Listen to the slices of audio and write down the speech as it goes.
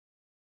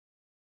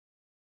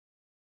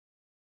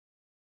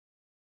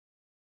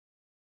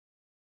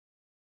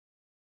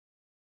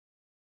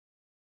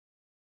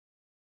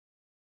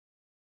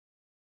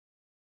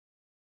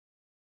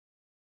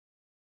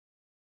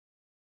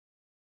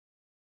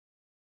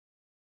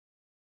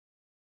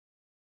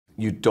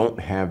you don't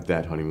have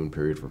that honeymoon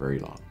period for very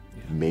long,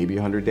 maybe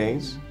 100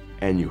 days,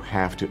 and you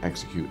have to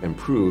execute and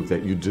prove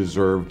that you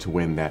deserve to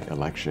win that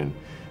election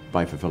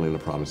by fulfilling the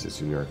promises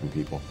to the American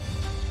people.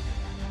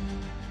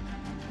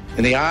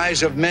 In the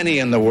eyes of many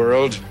in the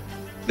world,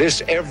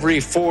 this every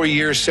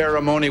 4-year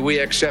ceremony we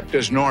accept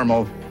as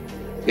normal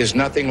is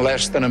nothing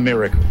less than a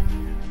miracle.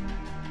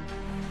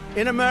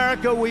 In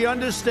America, we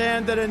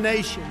understand that a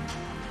nation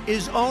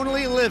is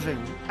only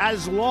living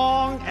as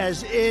long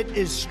as it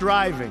is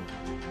striving.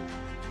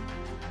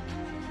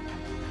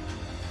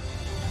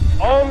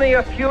 Only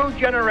a few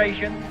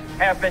generations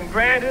have been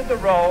granted the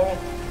role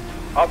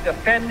of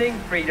defending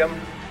freedom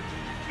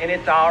in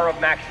its hour of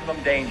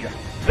maximum danger.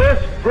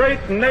 This great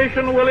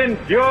nation will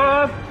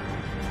endure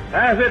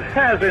as it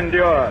has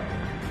endured,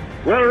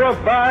 will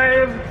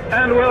revive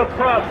and will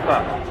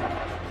prosper.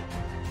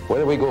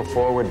 Whether we go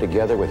forward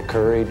together with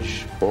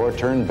courage or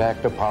turn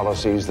back to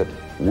policies that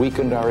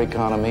weakened our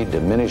economy,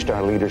 diminished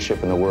our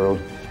leadership in the world,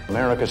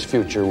 America's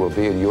future will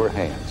be in your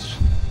hands.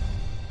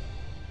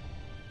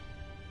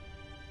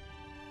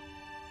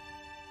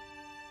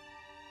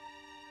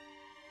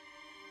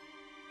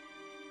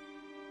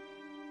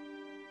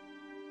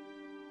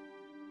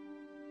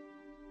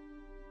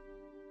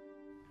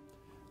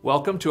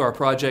 Welcome to our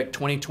Project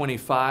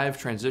 2025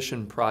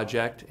 Transition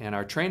Project and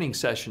our training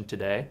session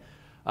today.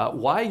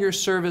 Why your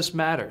service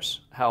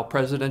matters, how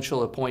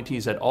presidential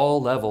appointees at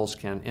all levels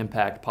can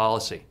impact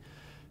policy.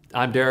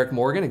 I'm Derek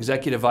Morgan,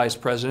 Executive Vice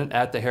President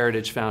at the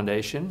Heritage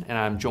Foundation, and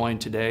I'm joined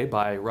today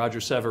by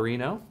Roger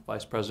Severino,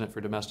 Vice President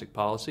for Domestic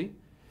Policy,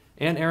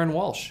 and Aaron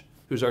Walsh,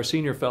 who's our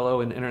Senior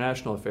Fellow in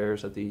International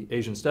Affairs at the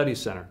Asian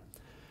Studies Center.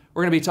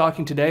 We're going to be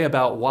talking today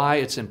about why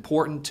it's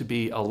important to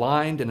be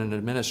aligned in an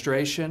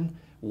administration,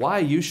 why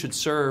you should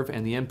serve,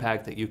 and the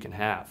impact that you can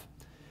have.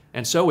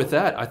 And so with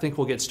that, I think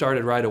we'll get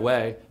started right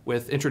away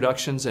with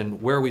introductions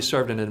and where we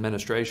served in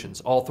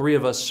administrations. All three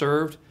of us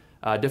served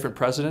different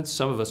presidents,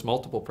 some of us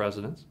multiple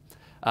presidents.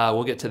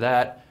 We'll get to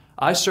that.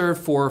 I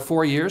served for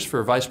 4 years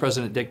for Vice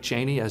President Dick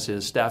Cheney as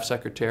his staff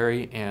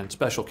secretary and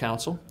special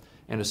counsel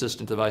and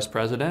assistant to vice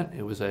president.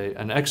 It was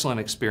an excellent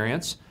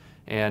experience,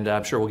 and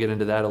I'm sure we'll get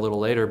into that a little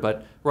later.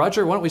 But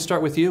Roger, why don't we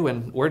start with you,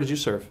 and where did you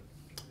serve?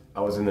 I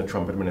was in the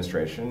Trump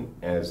administration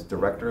as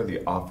Director of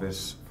the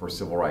Office for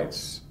Civil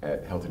Rights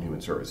at Health and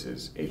Human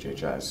Services,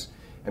 HHS.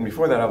 And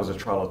before that, I was a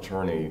trial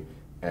attorney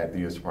at the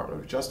U.S.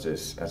 Department of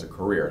Justice as a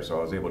career. So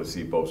I was able to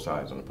see both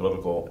sides, on the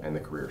political and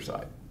the career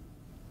side.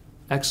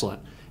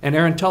 Excellent. And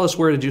Aaron, tell us,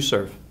 where did you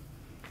serve?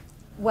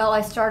 Well, I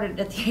started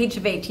at the age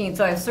of 18,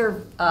 so I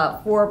served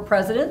 4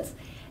 presidents,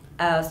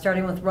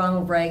 starting with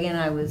Ronald Reagan.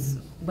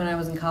 When I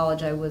was in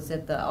college, I was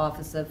at the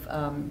Office of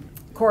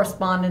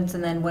Correspondence,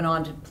 and then went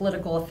on to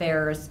political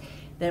affairs,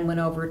 then went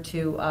over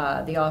to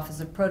the Office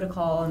of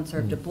Protocol and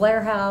served at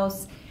Blair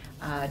House,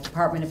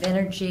 Department of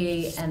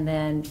Energy, and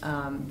then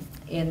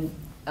in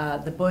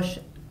the Bush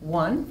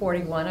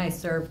 41, I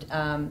served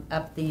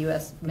up the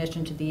U.S.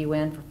 mission to the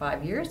UN for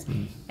 5 years,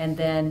 and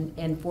then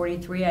in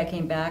 43 I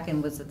came back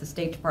and was at the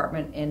State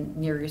Department in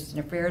Near Eastern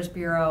Affairs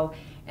Bureau,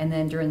 and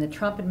then during the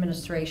Trump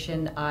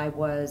administration I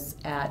was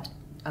at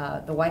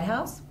the White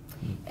House,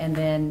 and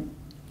then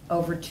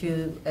over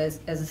to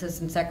as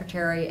Assistant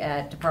Secretary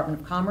at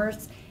Department of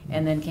Commerce,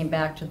 and then came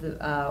back to the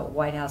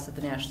White House at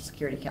the National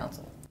Security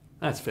Council.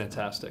 That's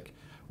fantastic.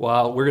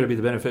 Well, we're going to be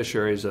the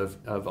beneficiaries of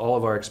all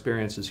of our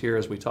experiences here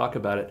as we talk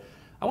about it.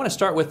 I want to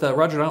start with,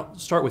 Roger, I'll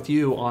start with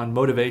you on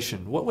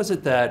motivation. What was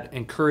it that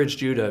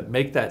encouraged you to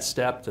make that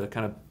step to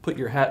kind of put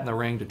your hat in the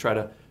ring to try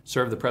to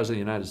serve the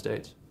President of the United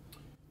States?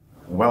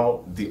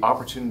 Well, the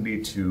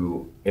opportunity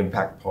to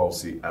impact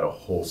policy at a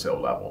wholesale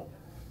level.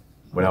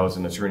 When I was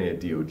an attorney at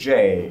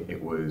DOJ,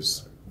 it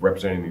was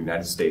representing the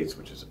United States,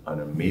 which is an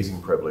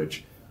amazing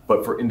privilege,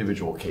 but for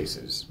individual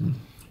cases.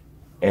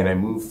 And I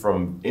moved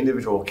from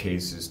individual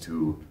cases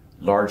to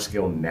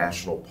large-scale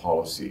national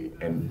policy,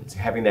 and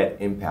having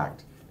that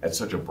impact at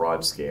such a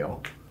broad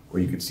scale,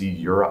 where you could see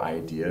your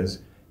ideas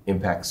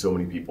impact so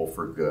many people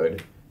for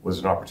good, was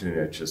an opportunity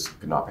I just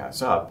could not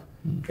pass up.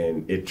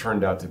 And it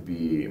turned out to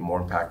be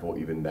more impactful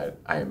even than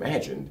I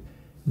imagined.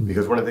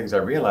 Because one of the things I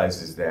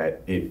realized is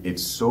that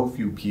it's so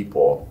few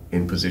people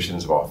in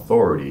positions of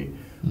authority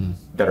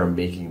that are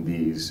making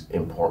these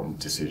important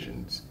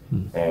decisions.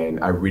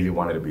 And I really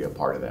wanted to be a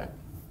part of that.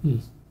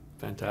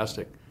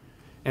 Fantastic.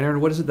 And Aaron,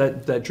 what is it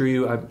that drew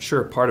you? I'm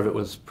sure part of it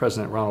was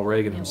President Ronald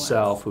Reagan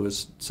himself, who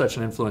was such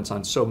an influence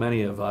on so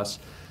many of us.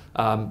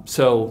 In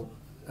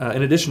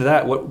addition to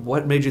that,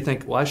 what made you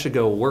think, well, I should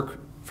go work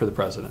for the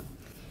President?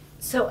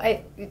 So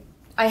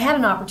I had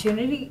an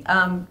opportunity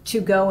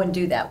to go and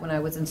do that when I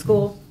was in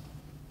school,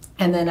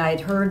 and then I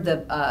had heard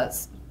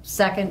the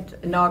second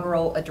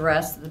inaugural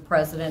address that the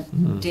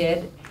President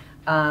did.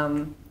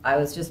 I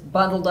was just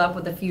bundled up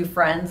with a few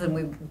friends, and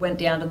we went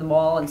down to the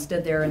mall and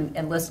stood there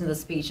and listened to the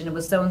speech, and it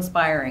was so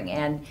inspiring.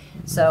 And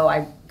so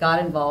I got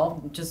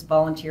involved, just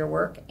volunteer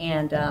work,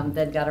 and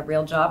then got a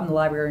real job in the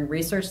Library and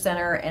Research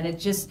Center, and it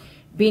just,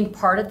 being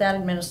part of that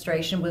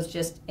administration was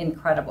just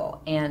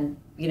incredible. And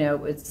you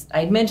know,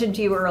 I mentioned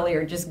to you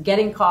earlier, just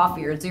getting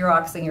coffee or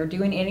Xeroxing or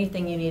doing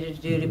anything you needed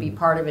to do to be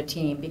part of a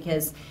team,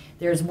 because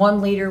there's one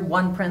leader,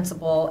 one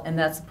principal, and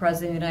that's the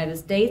President of the United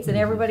States, and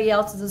everybody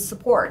else is a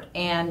support.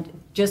 And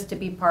just to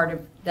be part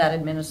of that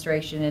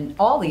administration, and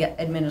all the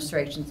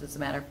administrations, as a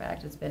matter of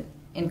fact, has been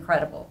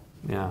incredible.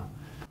 Yeah,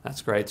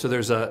 that's great. So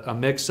there's a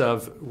mix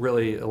of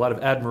really a lot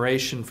of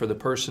admiration for the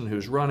person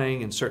who's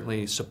running, and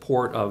certainly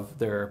support of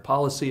their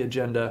policy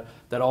agenda.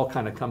 That all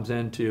kind of comes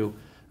into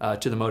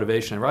to the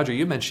motivation. And Roger,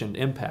 you mentioned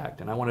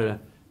impact, and I wanted to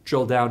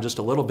drill down just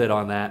a little bit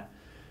on that.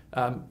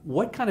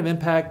 What kind of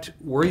impact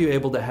were you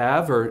able to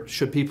have, or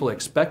should people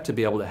expect to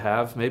be able to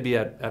have, maybe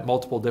at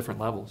multiple different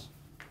levels?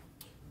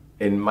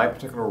 In my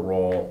particular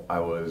role, I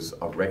was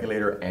a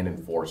regulator and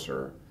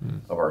enforcer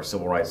of our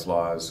civil rights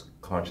laws,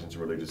 conscience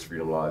and religious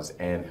freedom laws,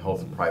 and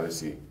health and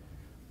privacy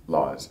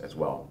laws as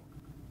well.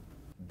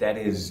 That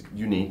is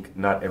unique.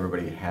 Not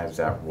everybody has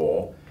that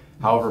role.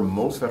 However,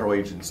 most federal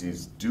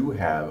agencies do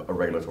have a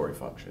regulatory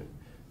function.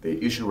 They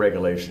issue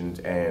regulations,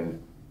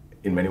 and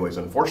in many ways,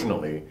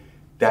 unfortunately,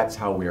 that's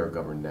how we are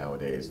governed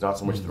nowadays. Not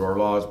so much through our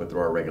laws, but through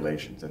our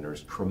regulations. And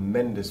there's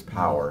tremendous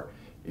power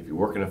if you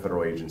work in a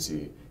federal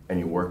agency and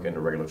you work in a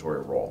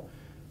regulatory role.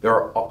 There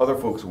are other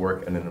folks who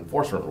work in an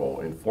enforcement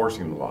role,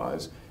 enforcing the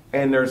laws,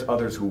 and there's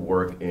others who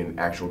work in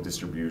actual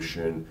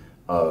distribution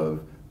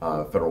of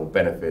federal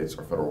benefits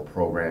or federal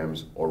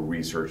programs or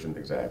research and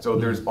things like that. So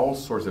there's all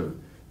sorts of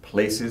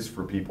places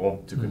for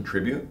people to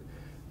contribute,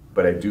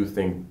 but I do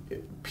think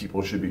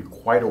people should be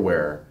quite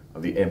aware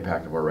of the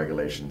impact of our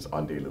regulations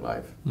on daily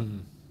life.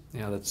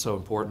 Yeah, that's so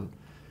important.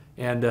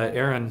 And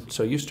Aaron,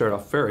 so you start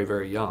off very,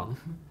 very young,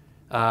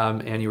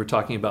 and you were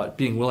talking about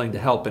being willing to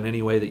help in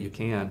any way that you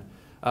can.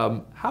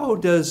 How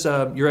does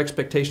your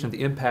expectation of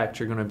the impact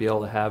you're going to be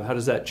able to have, how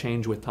does that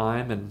change with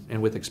time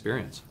and with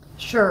experience?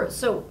 Sure.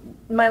 So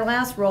my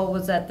last role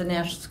was at the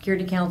National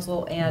Security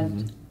Council,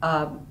 and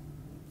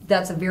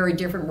that's a very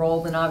different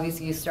role than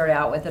obviously you start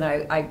out with. And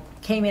I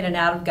came in and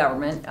out of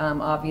government,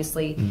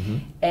 obviously,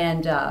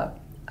 and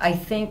I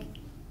think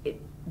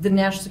the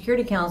National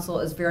Security Council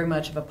is very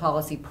much of a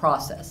policy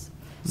process.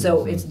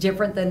 So it's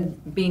different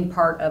than being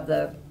part of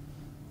the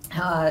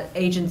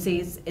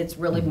agencies. It's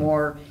really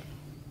more,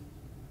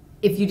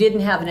 if you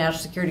didn't have a National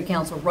Security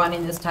Council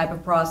running this type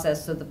of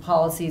process, so the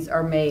policies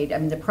are made, I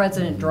mean, the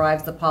president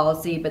drives the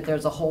policy, but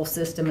there's a whole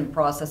system and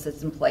process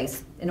that's in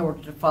place in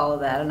order to follow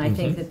that. And I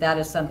think that that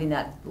is something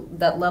that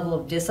level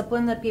of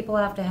discipline that people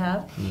have to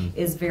have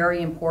is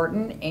very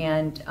important,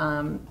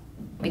 and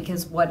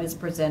because what is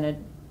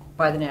presented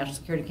by the National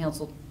Security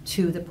Council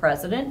to the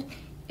president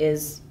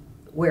is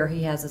where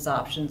he has his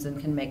options and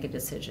can make a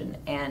decision.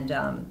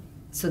 And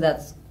so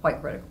that's quite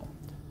critical.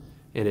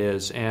 It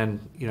is, and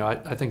you know,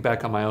 I think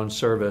back on my own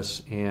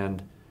service,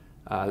 and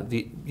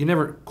you're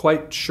never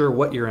quite sure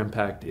what your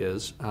impact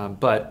is,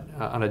 but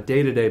on a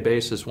day-to-day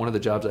basis, one of the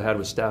jobs I had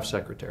was staff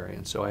secretary,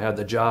 and so I had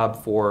the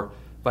job for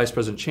Vice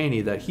President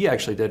Cheney that he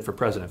actually did for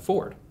President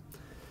Ford,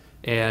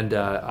 and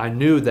I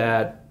knew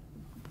that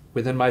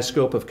within my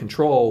scope of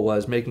control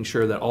was making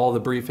sure that all the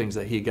briefings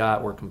that he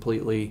got were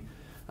completely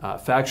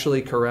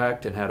factually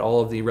correct and had all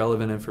of the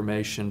relevant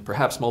information,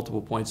 perhaps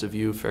multiple points of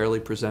view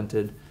fairly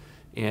presented,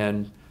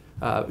 and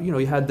you know,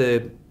 you had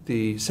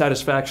the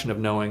satisfaction of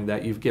knowing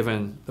that you've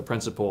given the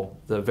principal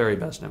the very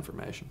best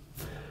information.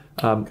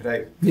 Could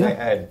I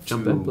add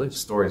two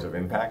stories of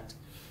impact?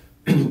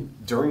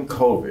 During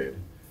COVID,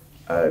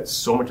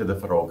 so much of the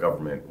federal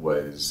government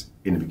was,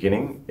 in the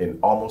beginning, in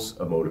almost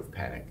a mode of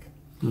panic.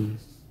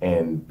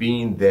 And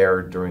being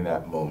there during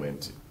that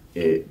moment,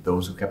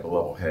 those who kept a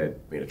level head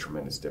made a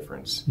tremendous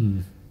difference.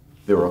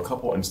 There were a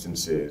couple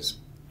instances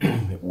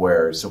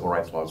where civil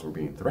rights laws were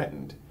being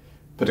threatened,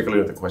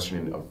 particularly with the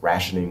question of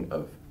rationing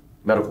of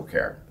medical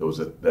care. There was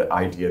the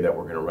idea that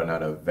we're going to run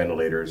out of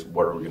ventilators.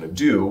 What are we going to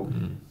do?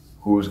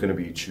 Who's going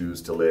to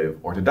choose to live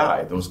or to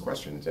die? Those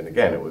questions. And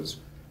again, it was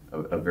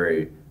a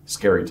very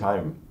scary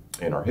time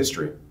in our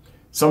history.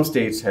 Some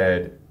states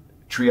had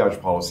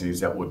triage policies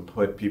that would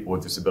put people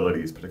with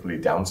disabilities,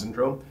 particularly Down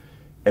syndrome,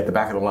 at the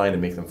back of the line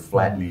and make them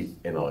flatly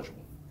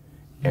ineligible.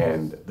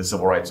 And the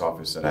civil rights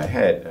office that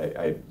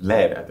I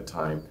led at the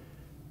time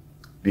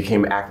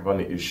became active on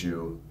the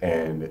issue,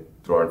 and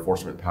through our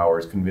enforcement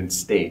powers convinced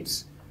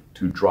states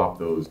to drop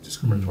those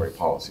discriminatory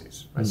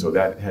policies. Right? So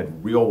that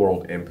had real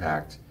world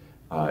impact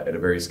at a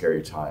very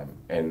scary time.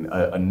 And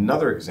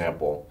another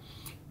example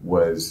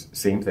was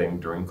same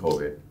thing during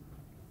COVID.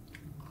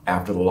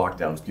 After the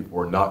lockdowns, people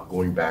were not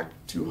going back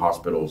to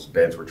hospitals.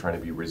 Beds were trying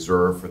to be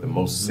reserved for the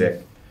most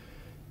sick,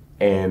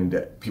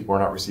 and people were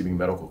not receiving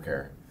medical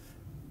care.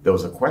 There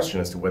was a question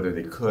as to whether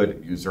they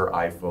could use their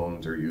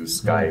iPhones or use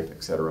Skype,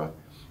 etc.,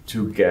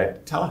 to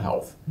get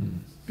telehealth,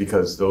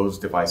 because those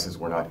devices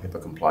were not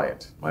HIPAA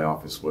compliant. My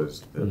office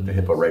was the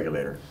HIPAA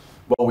regulator.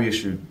 Well, we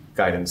issued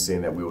guidance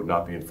saying that we would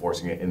not be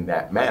enforcing it in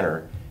that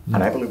manner,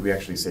 and I believe we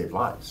actually saved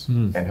lives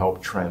and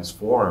helped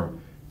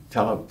transform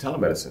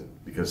telemedicine,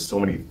 because so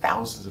many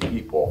thousands of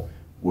people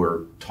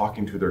were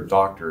talking to their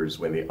doctors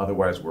when they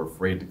otherwise were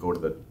afraid to go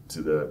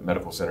to the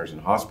medical centers and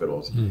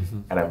hospitals.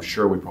 And I'm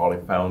sure we probably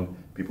found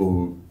People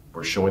who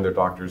were showing their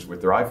doctors with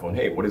their iPhone,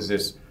 hey, what is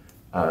this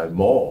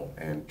mole?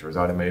 And turns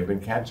out it may have been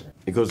cancer.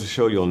 It goes to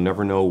show you'll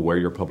never know where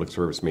your public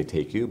service may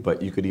take you,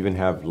 but you could even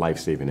have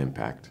life-saving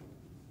impact.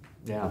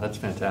 Yeah, that's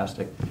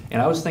fantastic.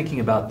 And I was thinking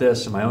about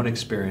this in my own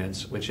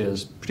experience, which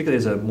is, particularly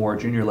as a more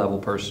junior level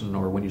person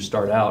or when you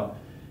start out,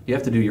 you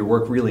have to do your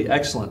work really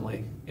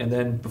excellently. And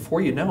then before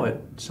you know it,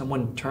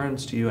 someone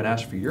turns to you and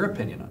asks for your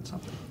opinion on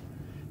something.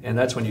 And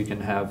that's when you can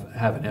have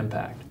an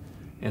impact.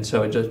 And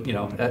so it just,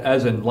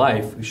 as in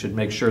life, we should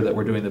make sure that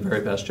we're doing the very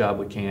best job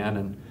we can.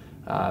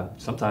 And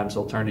sometimes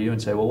they'll turn to you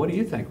and say, well, what do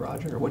you think,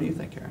 Roger? Or what do you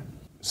think, Aaron?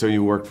 So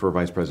you worked for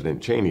Vice President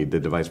Cheney.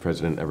 Did the Vice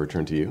President ever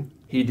turn to you?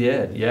 He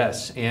did,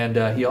 yes.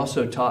 And he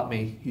also taught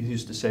me, he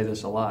used to say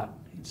this a lot.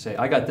 He'd say,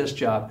 I got this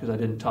job because I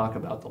didn't talk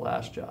about the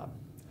last job.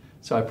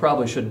 So I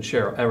probably shouldn't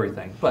share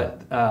everything.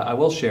 But I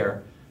will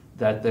share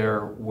that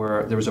there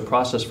was a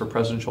process for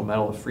Presidential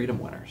Medal of Freedom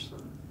winners.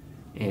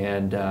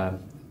 And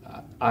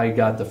I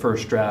got the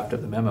first draft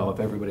of the memo of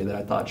everybody that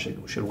I thought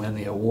should win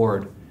the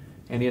award.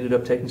 And he ended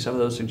up taking some of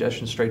those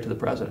suggestions straight to the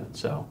president.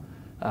 So,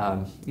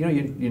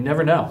 you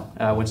never know.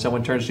 When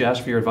someone turns to you to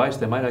ask for your advice,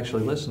 they might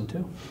actually listen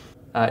too.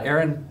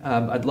 Aaron,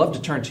 I'd love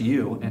to turn to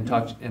you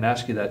and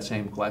ask you that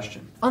same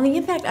question. On the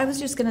impact, I was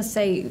just going to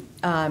say,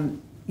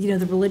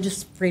 the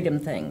religious freedom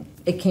thing.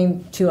 It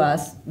came to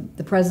us.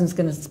 The president's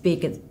going to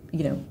speak at,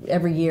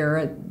 every year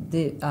at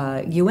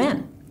the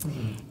UN,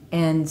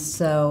 and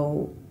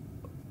so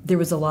there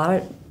was a lot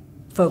of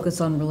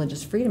focus on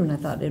religious freedom, and I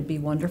thought it'd be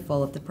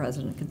wonderful if the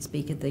president could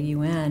speak at the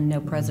UN.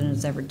 No president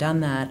has ever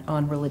done that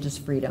on religious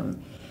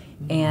freedom.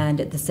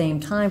 And at the same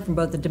time, from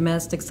both the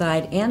domestic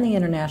side and the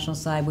international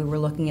side, we were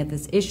looking at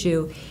this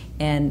issue,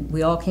 and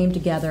we all came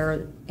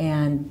together,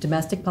 and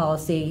domestic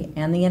policy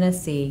and the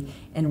NSC,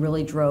 and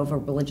really drove a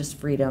religious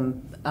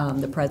freedom.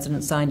 The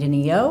president signed an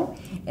EO,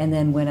 and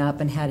then went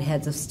up and had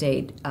heads of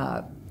state.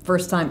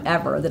 First time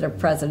ever that a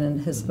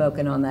president has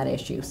spoken on that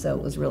issue, so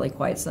it was really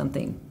quite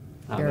something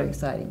very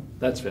exciting.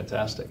 That's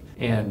fantastic.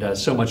 And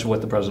so much of what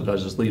the president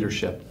does is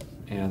leadership,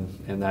 and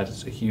that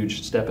is a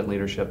huge step in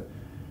leadership.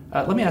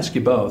 Let me ask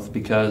you both,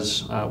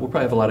 because we'll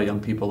probably have a lot of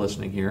young people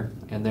listening here,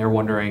 and they're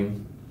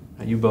wondering,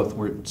 you both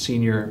were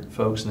senior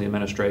folks in the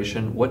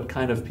administration, what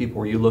kind of people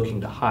were you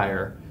looking to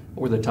hire?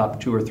 What were the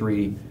top 2 or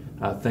 3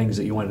 things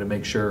that you wanted to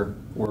make sure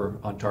were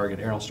on target?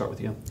 Aaron, I'll start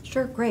with you.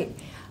 Sure, great.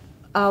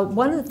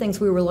 One of the things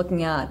we were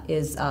looking at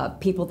is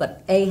people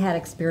that had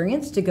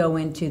experience to go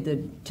into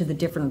the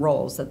different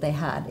roles that they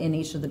had in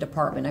each of the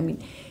department. I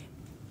mean,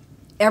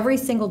 every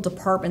single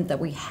department that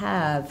we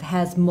have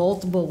has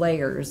multiple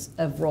layers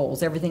of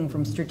roles, everything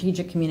from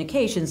strategic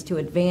communications to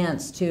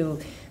advanced to,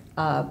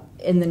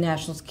 in the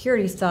national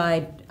security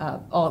side,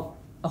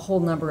 a whole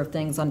number of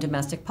things on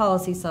domestic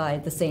policy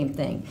side, the same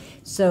thing.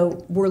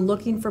 So we're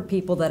looking for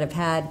people that have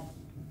had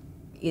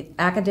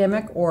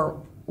academic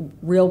or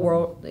real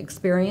world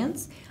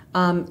experience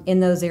in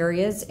those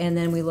areas, and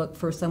then we look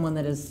for someone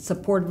that is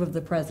supportive of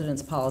the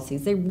president's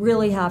policies. They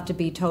really have to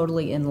be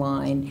totally in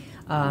line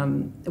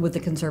with the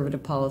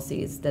conservative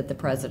policies that the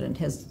president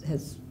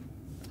has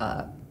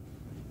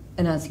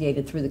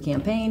enunciated through the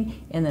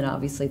campaign, and then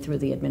obviously through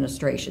the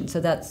administration. So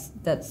that's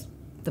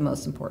the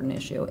most important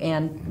issue,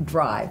 and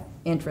drive,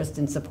 interest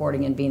in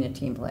supporting and being a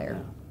team player.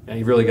 Yeah,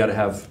 you've really got to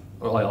have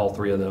all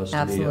 3 of those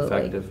to be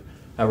effective.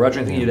 Roger,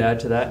 anything you'd add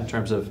to that in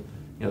terms of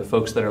the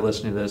folks that are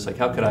listening to this, like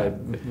how could I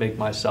make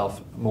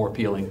myself more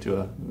appealing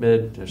to a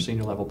mid or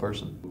senior level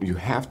person? You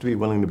have to be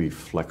willing to be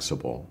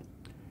flexible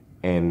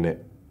and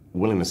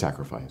willing to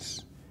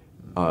sacrifice.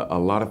 A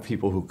lot of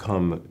people who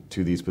come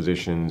to these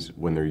positions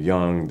when they're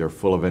young, they're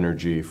full of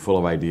energy, full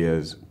of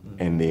ideas,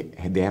 and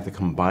they have to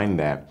combine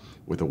that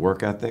with a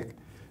work ethic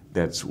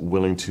that's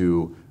willing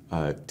to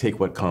take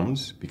what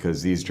comes,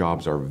 because these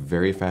jobs are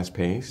very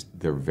fast-paced,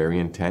 they're very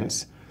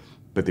intense,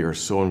 but they are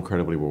so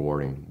incredibly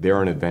rewarding. They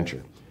are an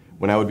adventure.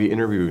 When I would be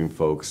interviewing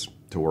folks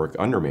to work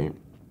under me,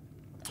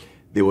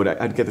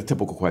 I'd get the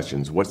typical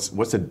questions.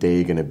 What's a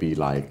day going to be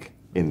like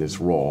in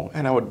this role?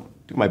 And I would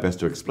do my best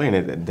to explain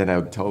it, and then I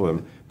would tell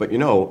them, but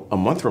a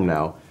month from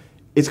now,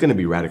 it's going to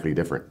be radically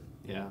different.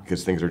 Yeah.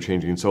 Because things are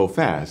changing so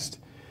fast,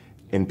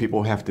 and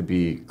people have to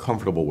be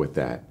comfortable with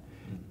that.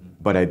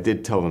 But I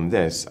did tell them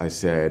this. I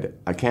said,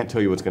 I can't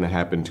tell you what's going to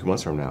happen 2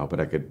 months from now,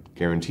 but I could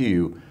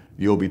guarantee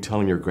you'll be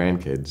telling your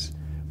grandkids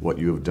what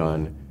you have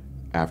done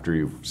after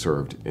you've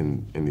served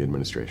in the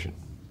administration.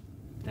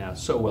 Yeah,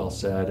 so well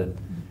said. And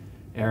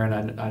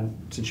Aaron,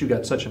 since you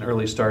got such an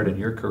early start in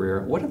your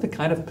career, what are the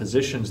kind of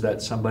positions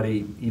that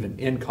somebody, even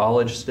in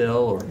college still,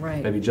 or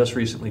maybe just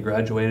recently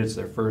graduated, it's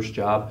their first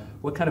job,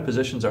 what kind of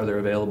positions are there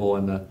available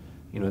in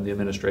the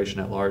administration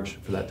at large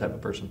for that type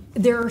of person?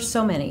 There are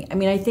so many. I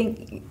mean, I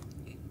think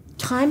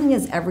timing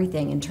is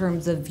everything in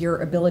terms of your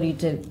ability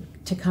to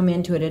come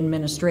into an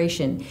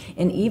administration.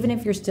 And even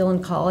if you're still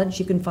in college,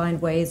 you can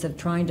find ways of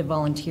trying to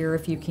volunteer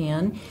if you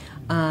can.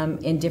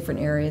 in different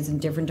areas, in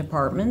different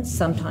departments.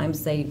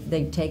 Sometimes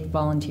they take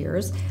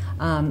volunteers.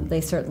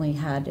 They certainly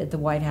had at the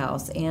White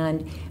House.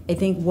 And I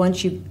think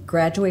once you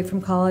graduate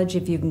from college,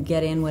 if you can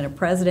get in when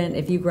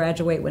if you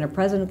graduate when a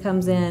president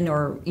comes in,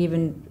 or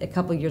even a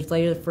couple of years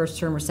later, the first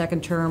term or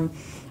second term,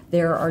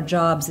 there are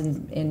jobs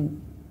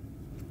in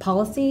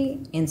policy,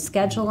 in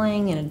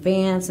scheduling, in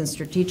advance, in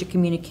strategic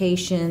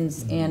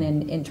communications,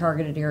 and in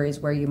targeted areas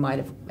where you might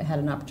have had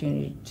an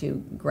opportunity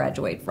to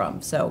graduate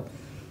from. So,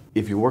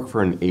 if you work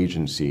for an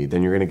agency,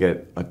 then you're going to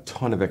get a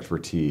ton of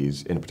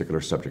expertise in a particular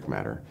subject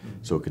matter.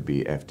 So it could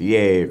be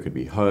FDA, it could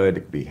be HUD,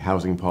 it could be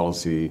housing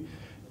policy,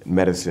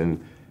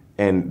 medicine,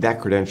 and that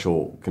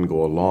credential can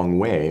go a long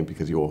way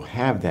because you will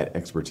have that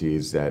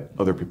expertise that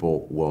other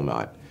people will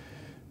not.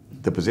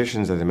 The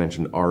positions, as I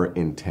mentioned, are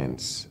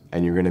intense,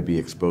 and you're going to be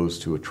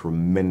exposed to a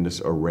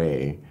tremendous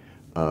array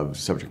of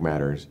subject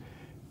matters.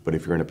 But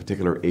if you're in a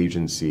particular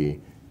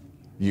agency,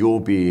 you'll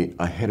be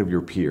ahead of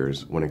your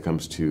peers when it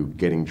comes to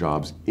getting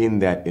jobs in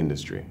that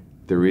industry.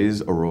 There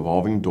is a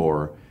revolving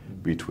door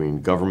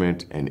between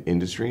government and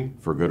industry,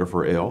 for good or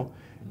for ill,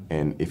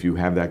 and if you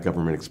have that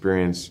government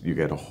experience, you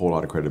get a whole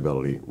lot of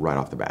credibility right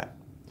off the bat.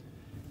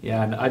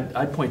 Yeah, and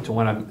I'd point to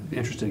one. I'm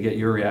interested to get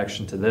your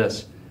reaction to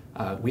this.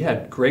 We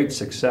had great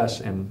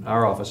success in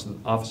our office, the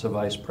Office of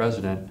Vice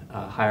President,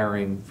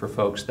 hiring for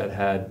folks that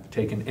had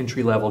taken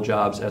entry-level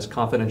jobs as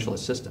confidential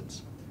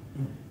assistants.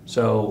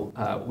 So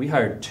we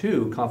hired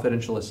 2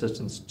 confidential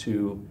assistants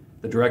to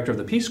the director of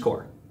the Peace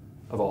Corps,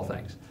 of all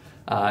things.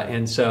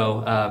 And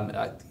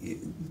so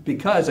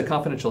because a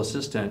confidential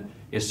assistant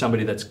is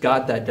somebody that's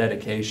got that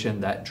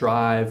dedication, that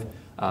drive,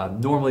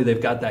 normally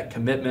they've got that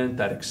commitment,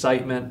 that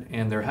excitement,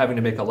 and they're having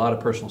to make a lot of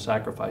personal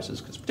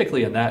sacrifices, because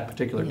particularly in that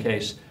particular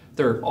case,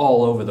 they're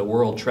all over the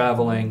world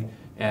traveling,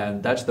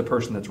 and that's the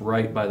person that's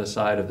right by the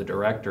side of the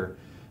director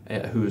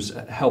who's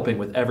helping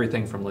with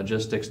everything from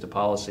logistics to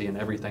policy and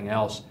everything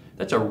else.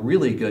 That's a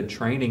really good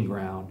training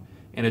ground,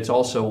 and it's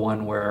also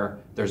one where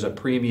there's a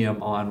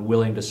premium on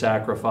willing to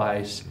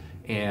sacrifice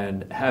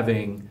and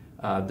having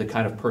the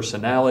kind of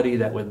personality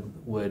that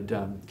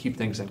would keep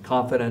things in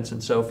confidence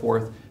and so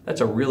forth.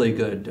 That's a really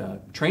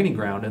good training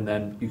ground, and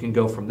then you can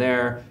go from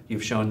there.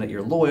 You've shown that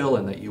you're loyal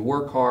and that you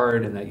work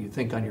hard and that you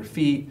think on your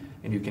feet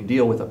and you can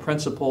deal with a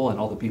principal and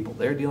all the people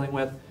they're dealing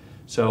with.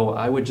 So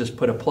I would just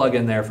put a plug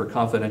in there for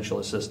confidential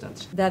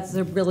assistants. that's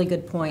a really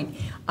good point.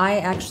 I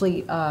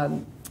actually,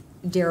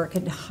 Derek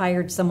had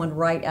hired someone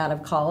right out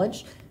of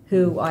college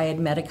who I had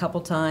met a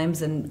couple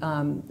times and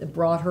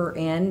brought her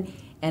in.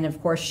 And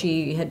of course,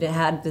 she had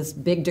had this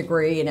big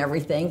degree and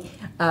everything,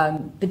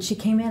 but she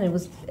came in and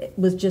it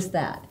was just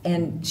that.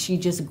 And she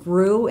just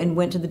grew and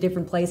went to the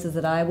different places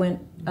that I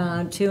went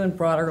to and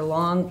brought her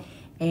along.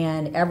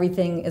 And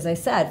everything, as I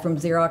said, from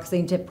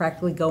Xeroxing to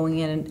practically going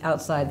in and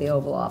outside the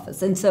Oval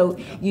Office. And so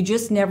you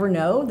just never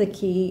know. The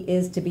key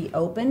is to be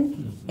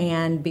open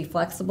and be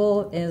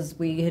flexible. As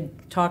we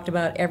had talked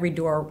about, every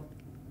door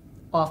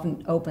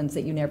often opens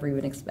that you never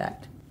even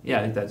expect. Yeah,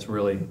 I think that's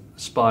really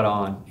spot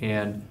on.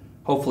 And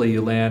hopefully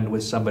you land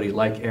with somebody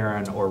like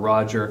Aaron or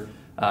Roger,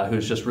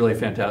 who's just really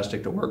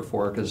fantastic to work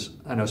for. Because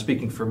I know,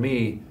 speaking for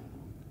me,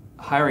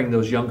 hiring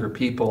those younger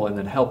people and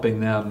then helping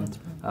them,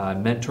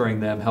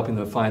 mentoring them, helping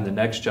them find the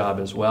next job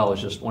as well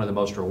is just one of the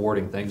most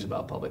rewarding things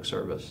about public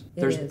service.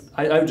 It is.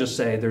 I would just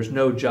say there's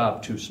no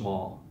job too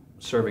small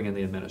serving in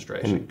the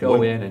administration.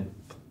 Go in and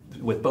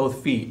with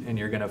both feet and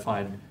you're going to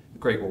find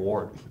great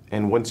reward.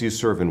 And once you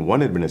serve in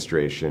one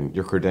administration,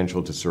 you're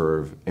credentialed to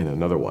serve in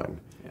another one,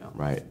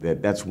 right?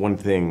 That's one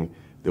thing.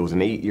 There was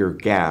an 8-year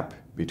gap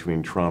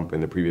between Trump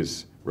and the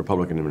previous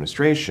Republican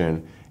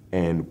administration,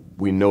 and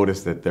we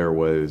noticed that there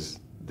was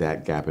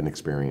that gap in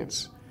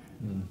experience.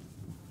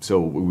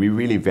 So we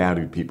really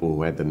valued people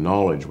who had the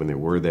knowledge when they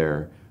were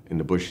there in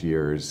the Bush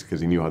years,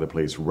 because they knew how the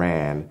place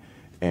ran.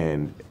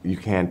 And you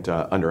can't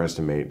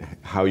underestimate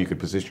how you could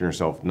position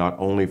yourself not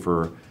only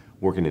for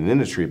working in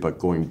industry, but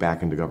going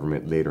back into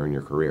government later in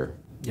your career.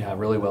 Yeah,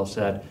 really well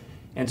said.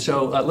 And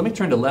so let me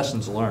turn to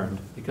lessons learned,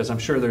 because I'm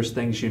sure there's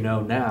things you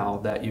know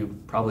now that you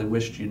probably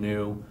wished you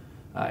knew,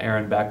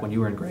 Aaron, back when you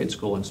were in grade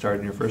school and started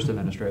in your first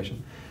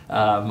administration.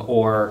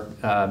 Or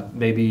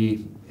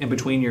maybe in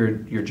between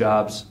your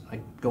jobs,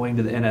 like going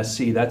to the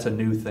NSC, that's a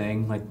new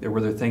thing. Like,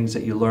 were there things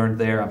that you learned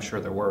there? I'm sure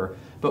there were.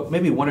 But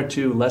maybe 1 or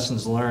 2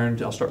 lessons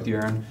learned, I'll start with you,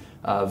 Aaron,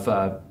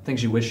 of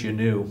things you wish you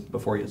knew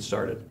before you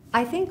started.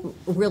 I think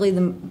really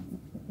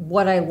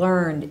what I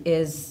learned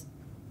is,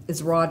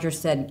 as Roger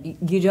said,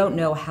 you don't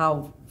know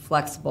how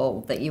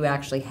flexible that you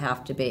actually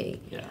have to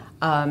be.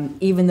 Yeah.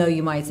 Even though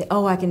you might say,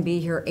 oh, I can be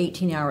here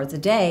 18 hours a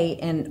day,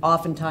 and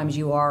oftentimes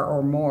you are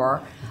or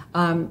more.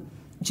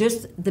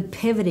 Just the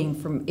pivoting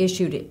from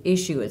issue to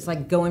issue, it's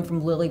like going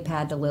from lily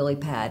pad to lily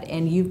pad,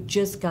 and you've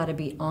just got to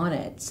be on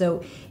it.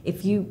 So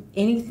if you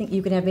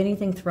can have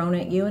anything thrown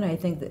at you, and I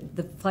think that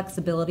the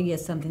flexibility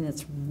is something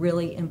that's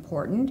really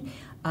important.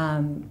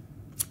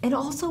 And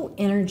also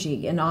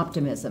energy and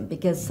optimism,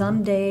 because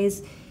some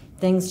days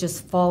things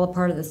just fall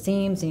apart at the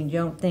seams and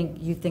you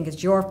think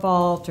it's your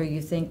fault, or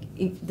you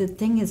think the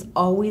thing is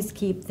always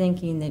keep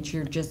thinking that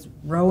you're just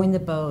rowing the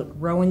boat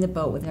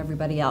with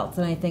everybody else.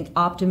 And I think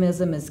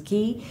optimism is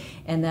key,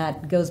 and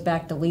that goes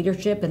back to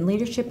leadership and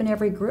leadership in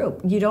every group.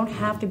 You don't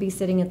have to be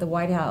sitting at the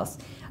White House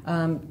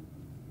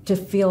to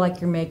feel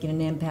like you're making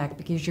an impact,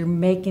 because you're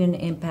making an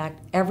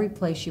impact every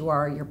place you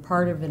are. You're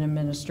part of an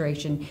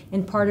administration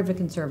and part of a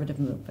conservative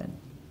movement.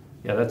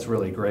 Yeah, that's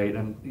really great.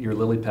 And your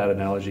lily pad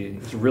analogy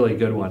is a really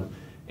good one.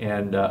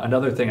 And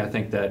another thing I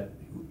think that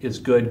is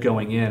good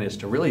going in is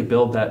to really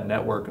build that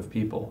network of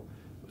people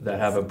that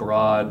have a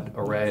broad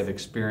array of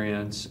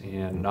experience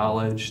and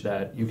knowledge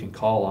that you can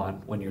call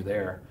on when you're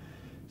there.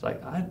 It's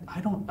like,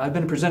 I've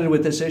been presented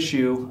with this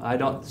issue,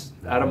 out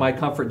of my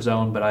comfort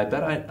zone, but I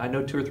bet I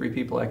know 2 or 3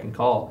 people I can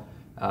call.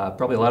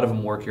 Probably a lot of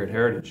them work here at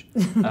Heritage,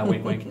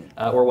 wink, wink,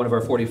 or one of our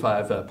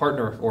 45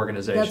 partner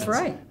organizations. That's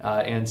right.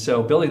 And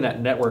so building that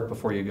network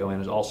before you go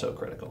in is also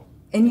critical.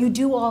 And you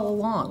do all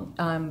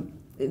along.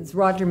 As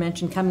Roger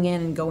mentioned, coming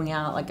in and going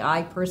out, like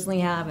I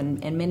personally have,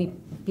 and many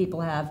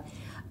people have.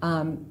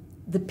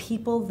 The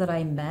people that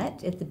I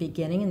met at the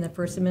beginning in the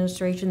first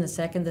administration, the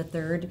second, the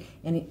third,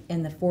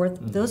 and the fourth,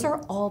 those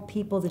are all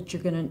people that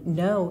you're going to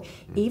know,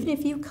 even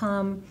if you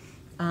come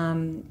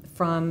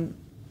from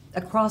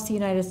across the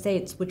United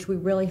States, which we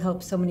really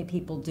hope so many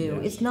people do.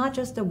 Yes. It's not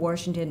just a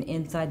Washington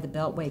inside the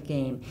Beltway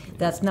game.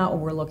 That's not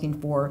what we're looking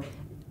for.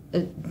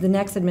 The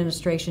next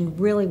administration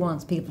really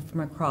wants people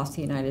from across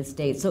the United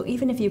States. So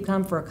even if you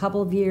come for a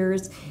couple of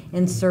years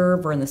and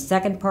serve, or in the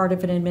second part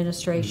of an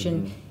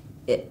administration,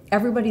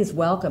 everybody's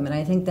welcome, and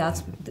I think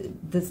that's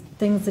the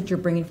things that you're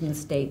bringing from the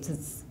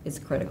States is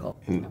critical.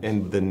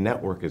 And the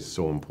network is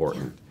so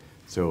important.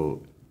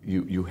 So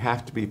you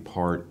have to be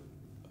part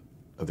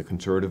of the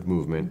conservative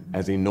movement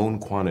as a known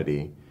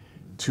quantity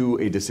to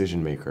a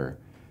decision maker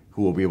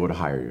who will be able to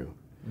hire you.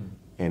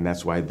 And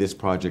that's why this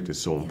project is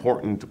so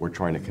important. We're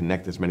trying to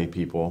connect as many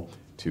people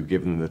to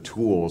give them the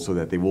tools so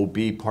that they will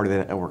be part of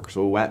that network.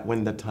 So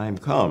when the time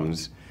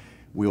comes,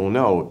 we will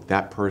know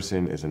that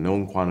person is a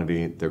known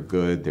quantity, they're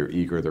good, they're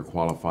eager, they're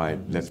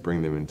qualified, let's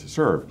bring them in to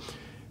serve.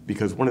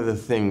 Because one of the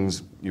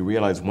things you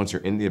realize once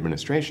you're in the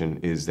administration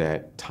is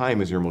that time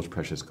is your most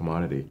precious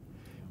commodity.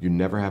 You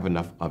never have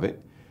enough of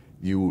it.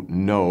 You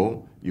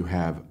know you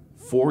have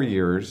 4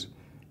 years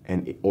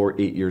or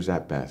 8 years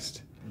at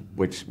best,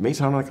 which may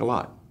sound like a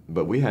lot,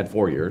 but we had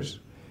 4 years,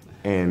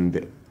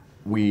 and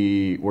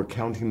we were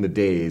counting the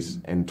days,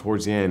 and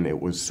towards the end it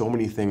was so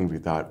many things we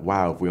thought,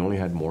 wow, if we only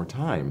had more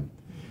time.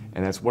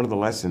 And that's one of the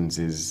lessons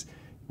is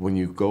when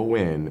you go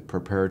in,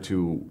 prepare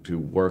to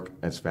work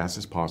as fast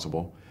as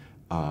possible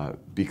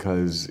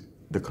because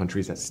the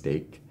country's at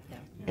stake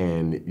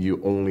and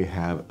you only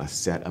have a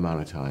set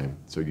amount of time.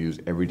 So use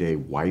every day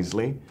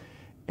wisely,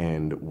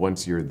 and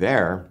once you're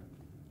there,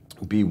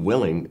 be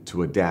willing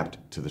to adapt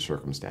to the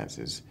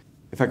circumstances.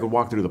 If I could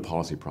walk through the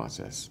policy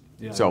process.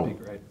 Yeah, so that'd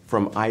be great.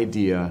 From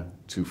idea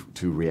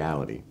to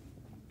reality.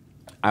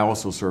 I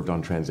also served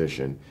on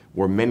transition,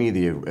 where many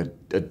of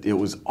it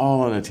was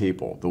all on a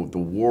table. The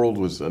world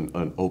was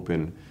an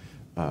open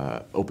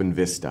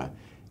vista,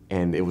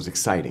 and it was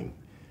exciting.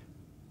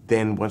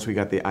 Then once we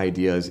got the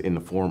ideas in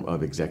the form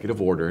of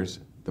executive orders,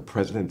 the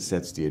president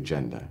sets the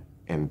agenda,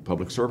 and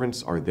public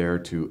servants are there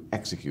to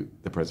execute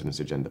the president's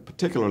agenda,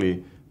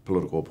 particularly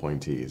political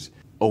appointees.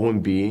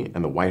 OMB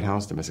and the White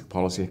House Domestic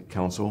Policy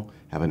Council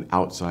have an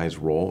outsized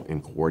role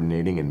in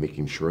coordinating and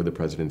making sure the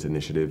president's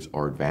initiatives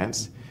are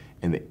advanced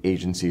and the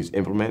agencies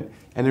implement,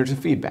 and there's a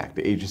feedback.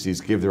 The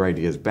agencies give their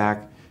ideas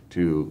back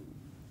to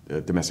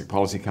the Domestic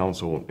Policy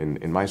Council,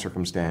 in my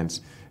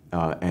circumstance,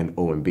 and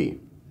OMB.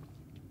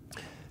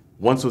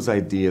 Once those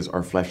ideas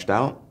are fleshed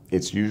out,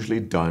 it's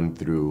usually done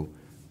through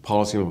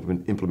policy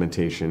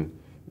implementation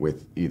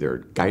with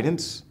either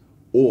guidance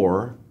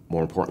or,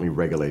 more importantly,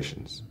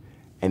 regulations.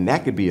 And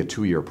that could be a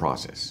 2-year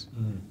process.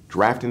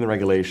 Drafting the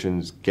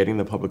regulations, getting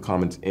the public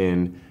comments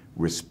in,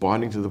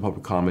 responding to the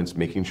public comments,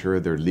 making sure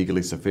they're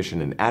legally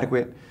sufficient and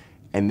adequate,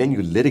 and then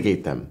you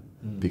litigate them.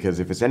 Because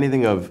if it's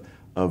anything of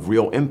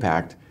real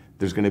impact,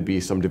 there's going to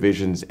be some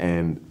divisions,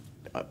 and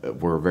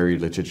we're a very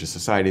litigious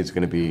society, it's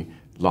going to be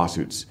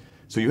lawsuits.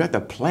 So you have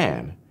to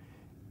plan.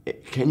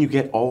 Can you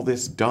get all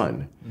this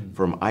done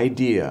from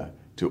idea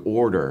to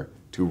order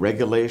to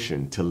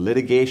regulation to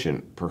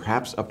litigation,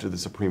 perhaps up to the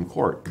Supreme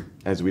Court,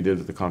 as we did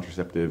with the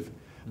contraceptive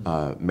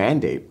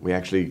mandate? We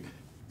actually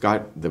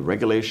got the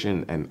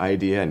regulation and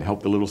idea and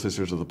helped the Little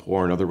Sisters of the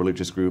Poor and other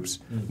religious groups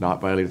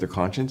not violate their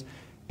conscience,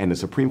 and the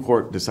Supreme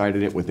Court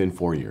decided it within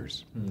 4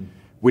 years.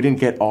 We didn't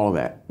get all of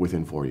that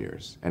within 4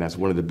 years, and that's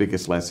one of the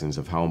biggest lessons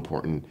of how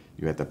important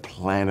you have to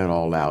plan it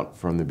all out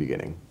from the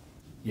beginning.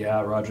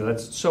 Yeah, Roger,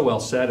 that's so well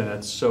said, and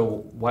that's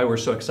so why we're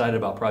so excited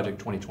about Project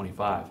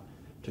 2025,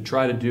 to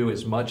try to do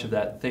as much of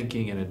that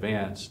thinking in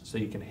advance so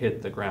you can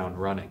hit the ground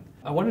running.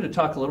 I wanted to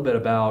talk a little bit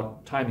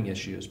about timing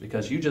issues,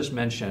 because you just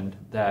mentioned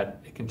that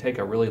it can take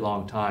a really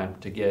long time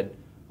to get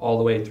all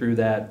the way through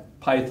that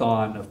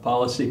Python of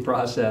policy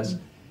process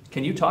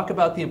Can you talk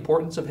about the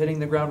importance of hitting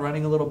the ground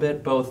running a little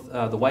bit, both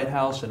the White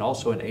House and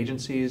also in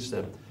agencies?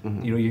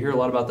 You hear a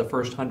lot about the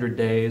first 100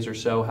 days or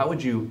so. How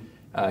would you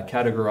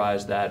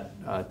categorize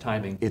that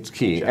timing? It's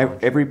key.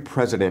 challenge? Every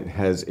president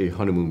has a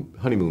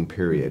honeymoon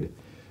period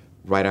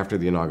right after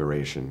the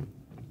inauguration.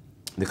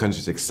 The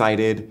country's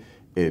excited.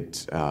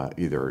 It's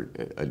either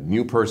a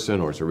new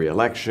person or it's a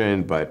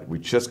re-election, but we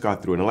just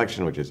got through an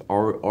election, which is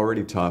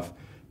already tough.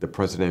 The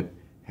president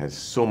has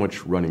so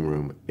much running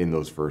room in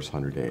those first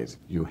 100 days.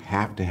 You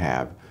have to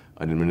have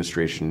an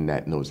administration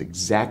that knows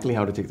exactly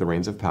how to take the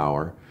reins of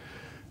power,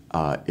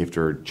 if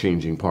they're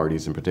changing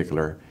parties in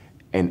particular,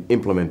 and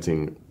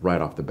implementing right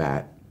off the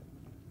bat.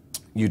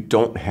 You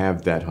don't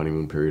have that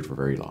honeymoon period for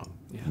very long,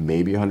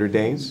 maybe 100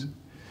 days.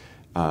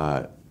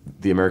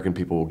 The American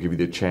people will give you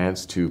the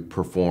chance to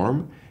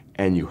perform,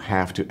 and you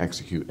have to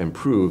execute and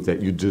prove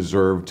that you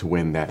deserve to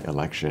win that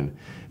election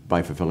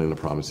by fulfilling the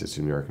promises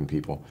to the American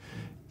people.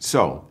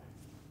 So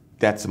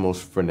that's the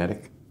most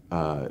frenetic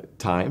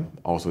time.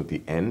 Also at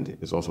the end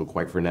is also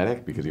quite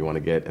frenetic because you want to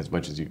get as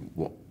much as you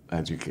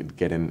can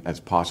get in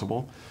as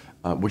possible,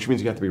 which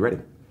means you have to be ready.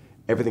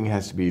 Everything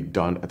has to be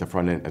done at the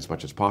front end as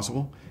much as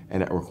possible,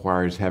 and it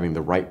requires having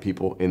the right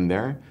people in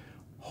there,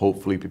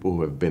 hopefully people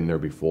who have been there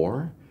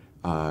before.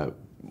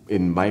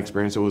 In my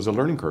experience, it was a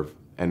learning curve,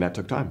 and that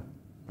took time,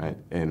 right?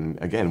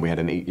 And again, we had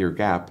an 8-year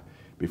gap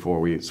before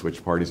we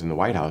switched parties in the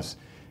White House,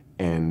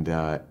 and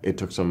it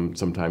took some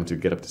time to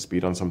get up to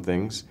speed on some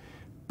things,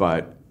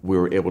 but we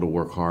were able to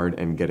work hard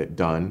and get it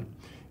done.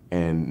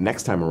 And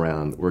next time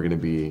around, we're going to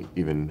be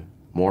even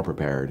more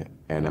prepared,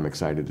 and I'm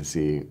excited to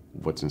see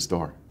what's in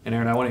store. And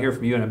Aaron, I want to hear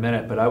from you in a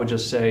minute, but I would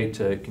just say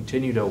to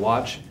continue to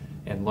watch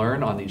and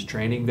learn on these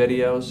training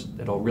videos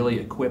that'll really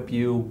equip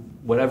you,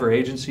 whatever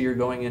agency you're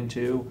going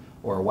into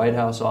or a White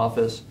House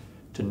office,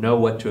 to know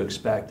what to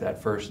expect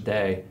that first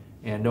day.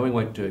 And knowing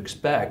what to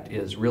expect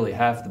is really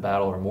half the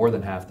battle, or more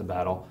than half the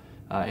battle,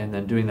 and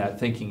then doing that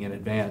thinking in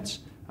advance,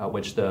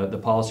 which the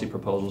policy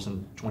proposals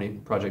in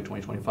Project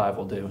 2025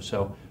 will do.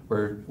 So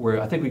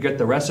I think we get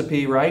the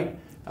recipe right.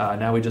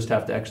 Now we just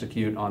have to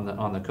execute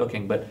on the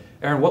cooking. But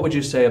Aaron, what would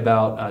you say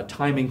about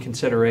timing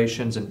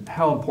considerations, and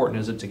how important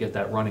is it to get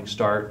that running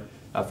start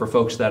for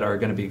folks that are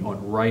going to be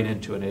going right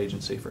into an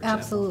agency, for example?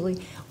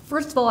 Absolutely.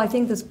 First of all, I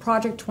think this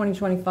Project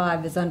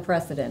 2025 is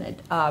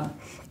unprecedented.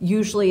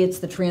 Usually it's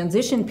the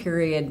transition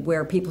period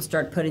where people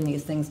start putting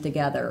these things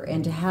together,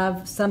 and to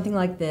have something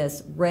like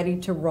this ready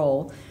to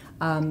roll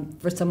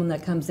for someone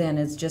that comes in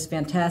is just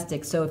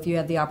fantastic. So if you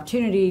have the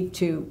opportunity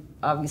to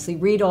obviously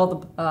read all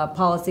the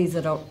policies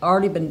that have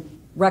already been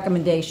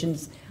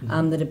recommendations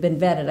that have been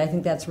vetted, I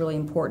think that's really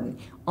important.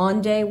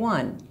 On day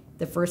one,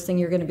 the first thing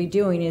you're going to be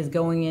doing is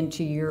going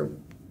into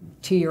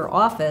your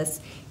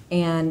office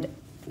and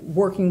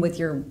working with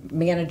your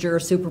manager,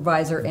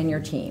 supervisor, and your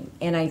team.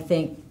 And I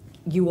think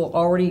you will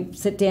already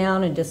sit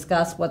down and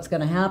discuss what's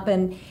going to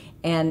happen,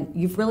 and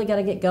you've really got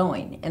to get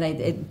going.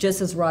 And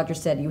just as Roger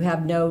said, you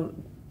have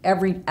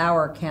every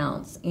hour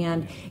counts,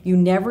 and you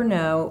never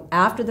know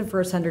after the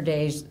first 100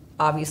 days.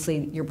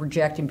 Obviously, you're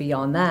projecting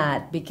beyond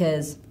that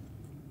because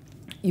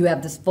you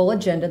have this full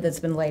agenda that's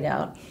been laid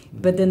out,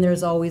 but then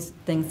there's always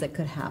things that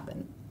could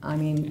happen. I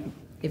mean,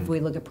 if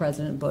we look at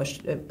President Bush,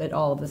 at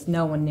all of this,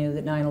 no one knew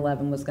that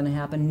 9/11 was going to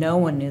happen. No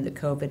one knew that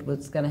COVID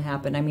was going to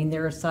happen. I mean,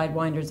 there are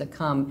sidewinders that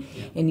come,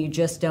 and you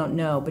just don't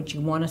know. But you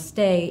want to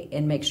stay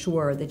and make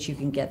sure that you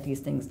can get these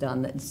things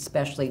done,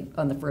 especially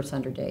on the first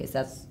 100 days.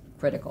 That's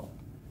critical.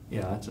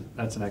 Yeah,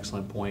 that's an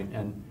excellent point.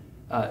 And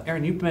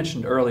Aaron, you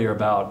mentioned earlier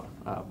about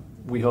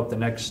we hope the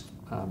next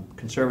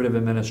conservative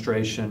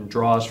administration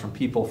draws from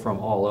people from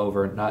all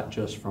over, not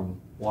just from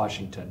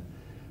Washington.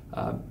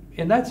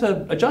 And that's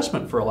an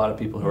adjustment for a lot of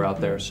people who are out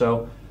there.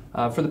 So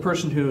for the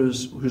person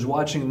who's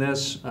watching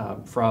this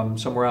from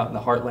somewhere out in the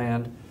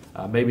heartland,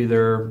 maybe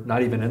they're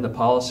not even in the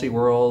policy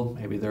world,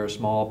 maybe they're a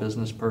small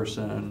business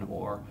person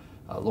or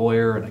a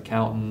lawyer, an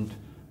accountant,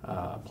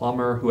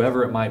 plumber,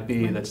 whoever it might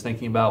be that's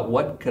thinking about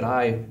what could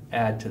I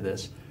add to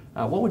this.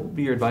 What would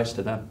be your advice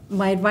to them?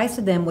 My advice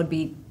to them would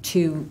be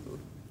to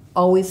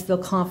always feel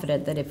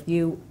confident that if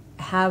you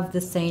have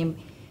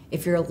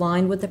if you're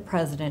aligned with the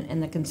president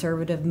and the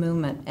conservative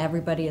movement,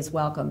 everybody is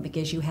welcome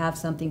because you have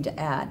something to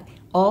add.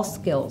 All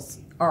skills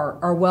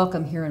are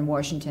welcome here in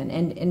Washington,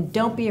 and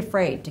don't be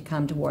afraid to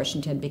come to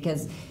Washington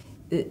because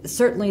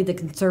certainly the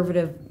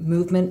conservative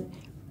movement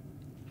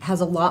has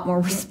a lot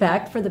more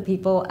respect for the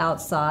people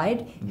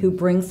outside who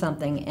bring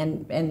something,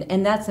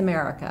 and that's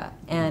America,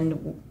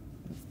 and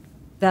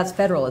that's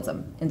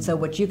federalism. And so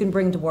what you can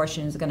bring to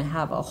Washington is going to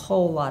have a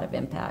whole lot of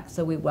impact,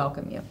 so we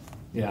welcome you.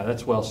 Yeah,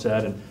 that's well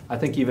said. And I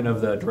think even of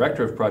the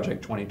director of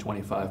Project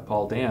 2025,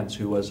 Paul Dance,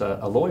 who was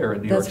a lawyer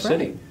in New York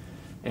City.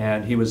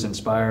 And he was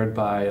inspired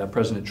by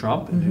President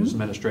Trump and whose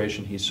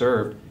administration he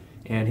served.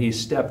 And he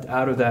stepped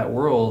out of that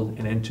world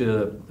and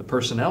into the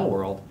personnel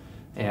world.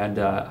 And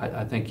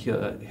I think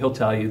he'll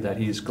tell you that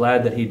he's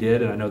glad that he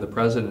did, and I know the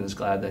president is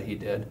glad that he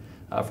did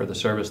for the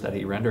service that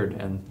he rendered.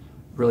 And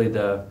really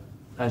the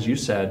as you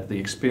said, the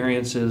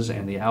experiences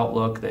and the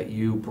outlook that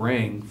you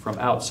bring from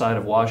outside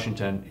of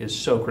Washington is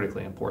so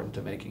critically important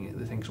to making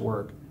the things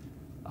work.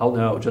 I'll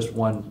know just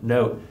one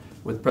note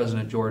with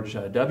President George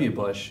W.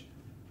 Bush,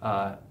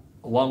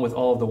 along with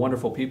all of the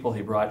wonderful people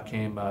he brought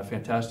came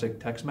fantastic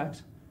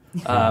Tex-Mex,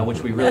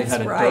 which we really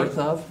had a dearth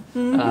of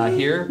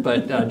here.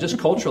 But just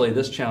culturally,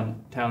 this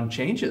town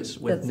changes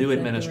with new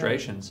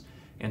administrations. Right.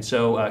 And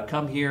so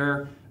come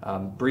here,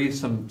 breathe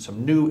some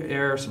new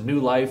air, some new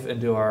life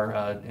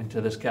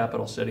into this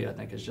capital city. I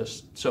think is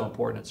just so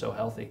important and so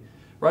healthy.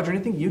 Roger,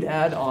 anything you'd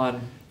add on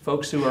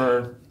folks who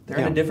are in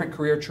a different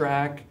career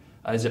track?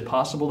 Is it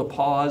possible to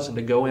pause and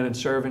to go in and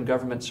serve in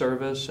government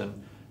service?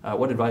 And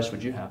what advice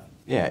would you have?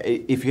 Yeah,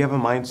 if you have a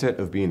mindset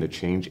of being a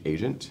change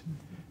agent,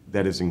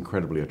 that is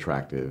incredibly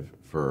attractive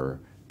for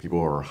people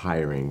who are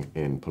hiring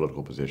in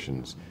political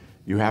positions.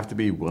 You have to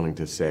be willing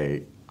to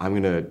say, I'm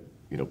going to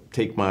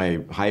take my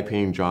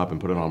high-paying job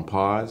and put it on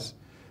pause,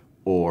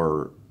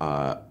 or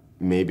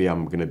maybe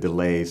I'm going to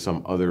delay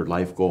some other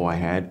life goal I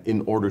had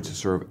in order to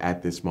serve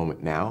at this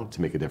moment now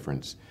to make a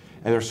difference.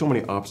 And there's so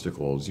many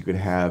obstacles. You could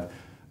have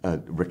a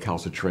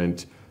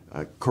recalcitrant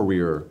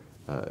career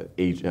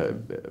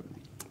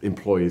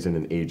employees in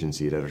an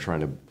agency that are trying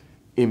to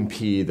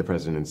impede the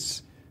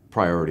president's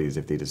priorities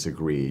if they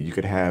disagree. You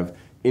could have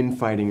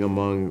infighting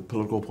among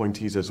political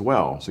appointees as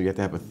well. So you have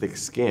to have a thick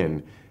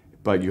skin,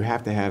 but you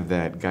have to have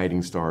that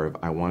guiding star of,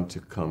 I want to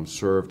come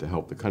serve to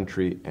help the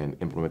country and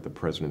implement the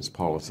president's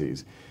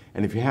policies.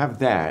 And if you have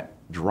that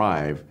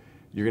drive,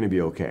 you're going to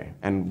be okay.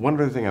 And one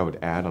other thing I would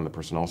add on the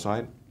personnel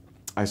side,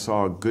 I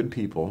saw good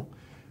people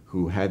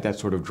who had that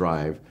sort of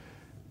drive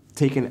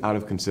taken out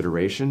of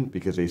consideration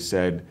because they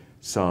said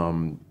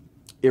some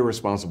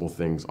irresponsible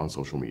things on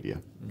social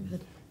media.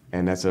 Good.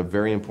 And that's a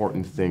very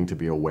important thing to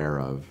be aware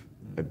of,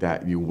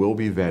 that you will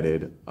be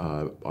vetted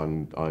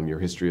on your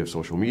history of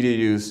social media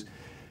use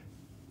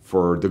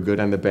for the good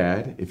and the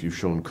bad. If you've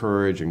shown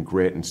courage and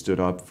grit and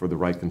stood up for the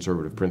right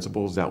conservative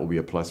principles, that will be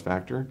a plus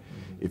factor.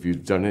 If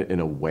you've done it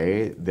in a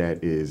way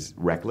that is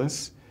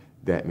reckless,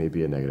 that may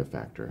be a negative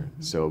factor.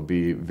 So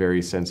be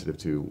very sensitive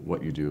to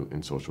what you do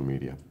in social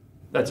media.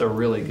 That's a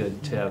really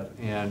good tip.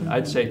 And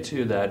I'd say,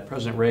 too, that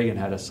President Reagan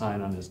had a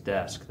sign on his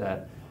desk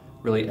that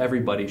really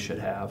everybody should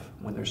have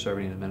when they're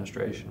serving in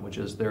administration, which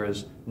is there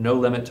is no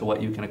limit to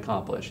what you can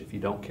accomplish if you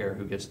don't care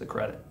who gets the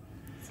credit.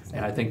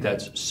 And I think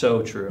that's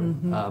so true,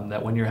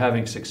 that when you're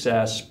having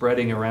success,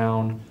 spreading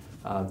around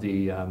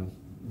the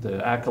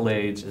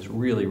accolades is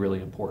really,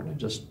 really important. And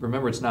just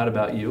remember, it's not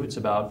about you, it's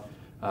about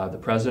the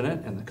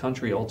president and the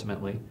country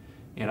ultimately.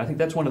 And I think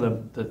that's one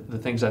of the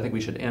things I think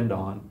we should end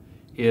on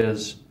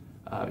is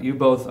you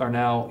both are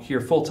now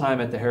here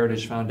full-time at the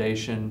Heritage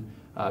Foundation.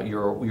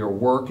 Your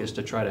work is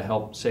to try to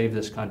help save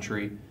this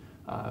country.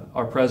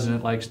 Our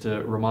president likes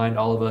to remind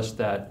all of us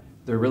that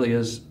there really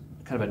is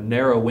kind of a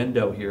narrow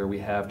window here we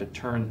have to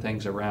turn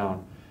things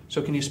around. So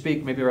can you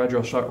speak, maybe Roger,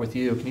 I'll start with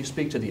you, can you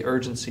speak to the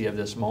urgency of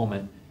this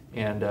moment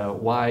and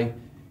why,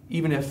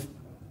 even if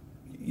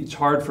it's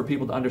hard for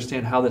people to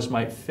understand how this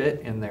might fit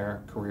in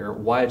their career,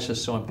 why it's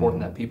just so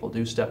important that people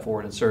do step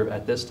forward and serve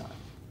at this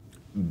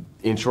time?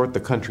 In short,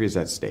 the country is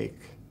at stake.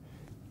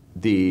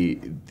 The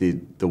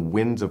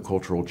winds of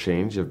cultural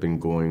change have been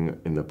going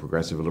in the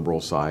progressive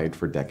liberal side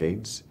for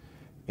decades,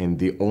 and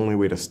the only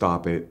way to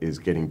stop it is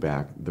getting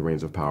back the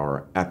reins of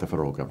power at the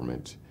federal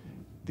government.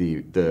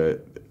 The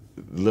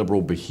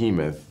liberal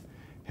behemoth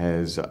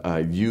has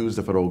used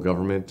the federal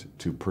government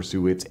to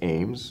pursue its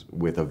aims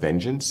with a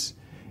vengeance,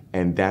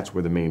 and that's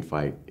where the main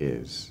fight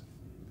is.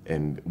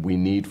 And we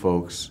need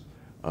folks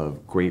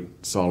of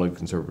great, solid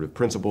conservative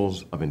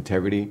principles, of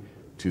integrity,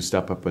 to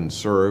step up and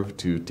serve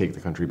to take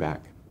the country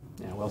back.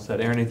 Yeah, well said.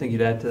 Aaron, anything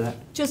you'd add to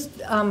that?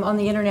 Just on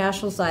the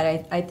international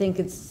side, I think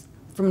it's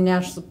from a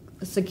national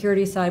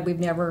security side, we've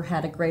never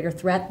had a greater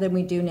threat than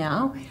we do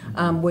now,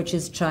 which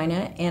is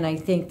China, and I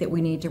think that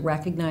we need to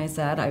recognize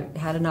that. I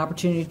had an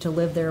opportunity to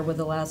live there with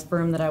the last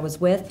firm that I was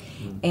with,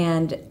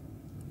 and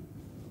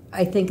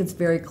I think it's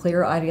very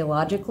clear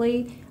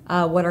ideologically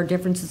what our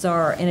differences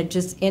are, and it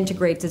just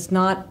integrates. It's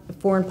not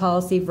foreign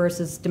policy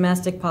versus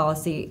domestic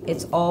policy.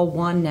 It's all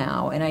one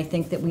now, and I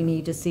think that we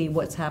need to see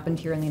what's happened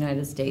here in the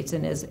United States,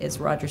 and as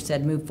Roger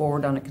said, move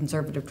forward on a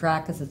conservative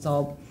track, because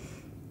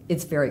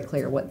it's very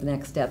clear what the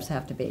next steps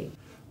have to be.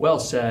 Well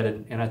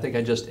said, and I think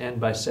I just end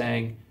by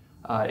saying,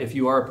 if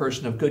you are a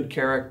person of good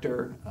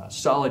character,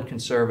 solid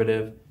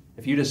conservative,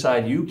 if you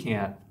decide you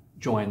can't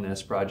join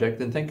this project,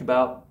 then think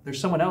about there's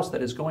someone else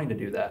that is going to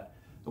do that.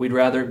 We'd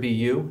rather it be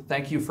you.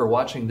 Thank you for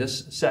watching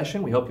this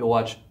session. We hope you'll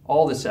watch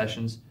all the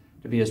sessions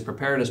to be as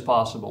prepared as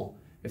possible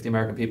if the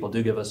American people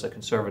do give us a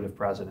conservative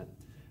president.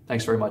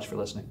 Thanks very much for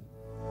listening.